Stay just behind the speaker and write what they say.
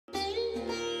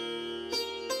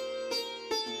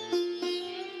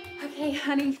Hey,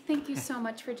 honey, thank you so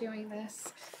much for doing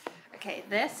this. Okay,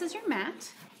 this is your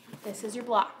mat. This is your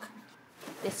block.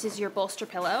 This is your bolster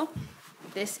pillow.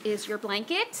 This is your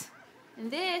blanket. And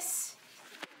this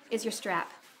is your strap.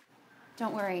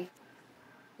 Don't worry,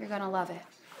 you're gonna love it.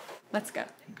 Let's go.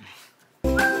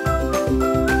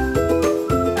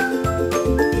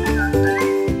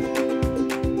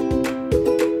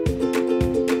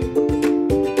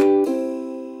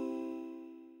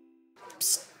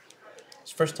 Psst.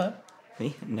 It's your first time?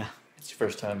 Me? No. It's your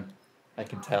first time. I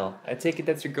can tell. I take it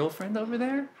that's your girlfriend over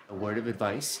there? A word of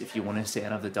advice, if you want to stay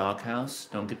out of the doghouse,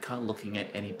 don't get caught looking at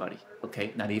anybody,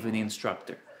 okay? Not even the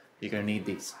instructor. You're gonna need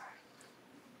these.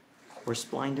 Horse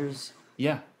blinders?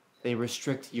 Yeah, they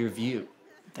restrict your view.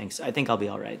 Thanks, I think I'll be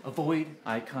all right. Avoid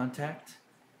eye contact,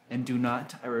 and do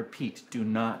not, I repeat, do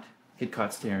not get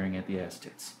caught staring at the ass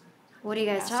tits. What are you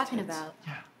guys talking about?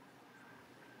 Yeah.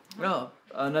 Well,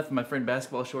 nothing. My friend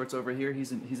Basketball Shorts over here,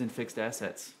 he's in fixed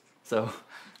assets. So,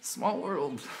 small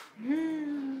world.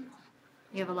 You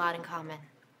have a lot in common.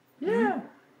 Yeah.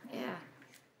 Yeah.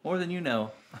 More than you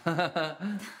know. Let's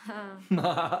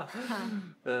go.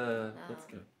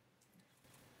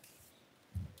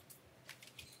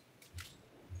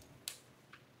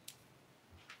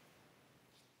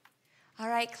 All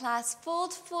right, class,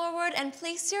 fold forward and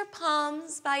place your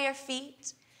palms by your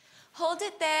feet. Hold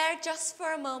it there just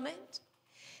for a moment.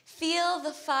 Feel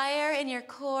the fire in your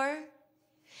core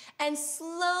and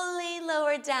slowly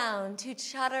lower down to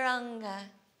chaturanga.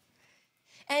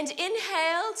 And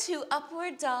inhale to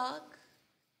upward dog.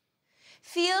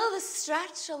 Feel the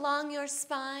stretch along your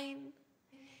spine.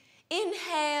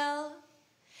 Inhale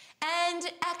and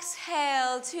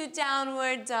exhale to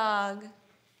downward dog.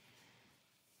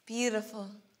 Beautiful.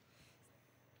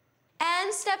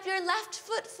 And step your left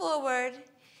foot forward.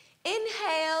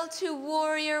 Inhale to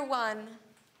warrior one.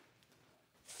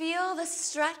 Feel the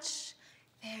stretch.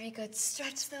 Very good.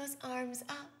 Stretch those arms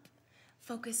up.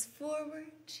 Focus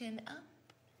forward, chin up.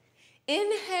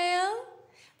 Inhale,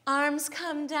 arms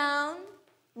come down.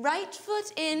 Right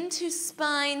foot into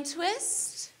spine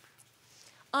twist.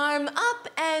 Arm up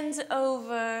and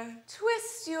over.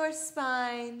 Twist your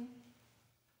spine.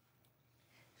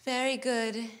 Very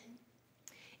good.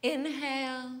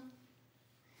 Inhale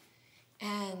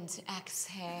and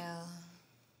exhale.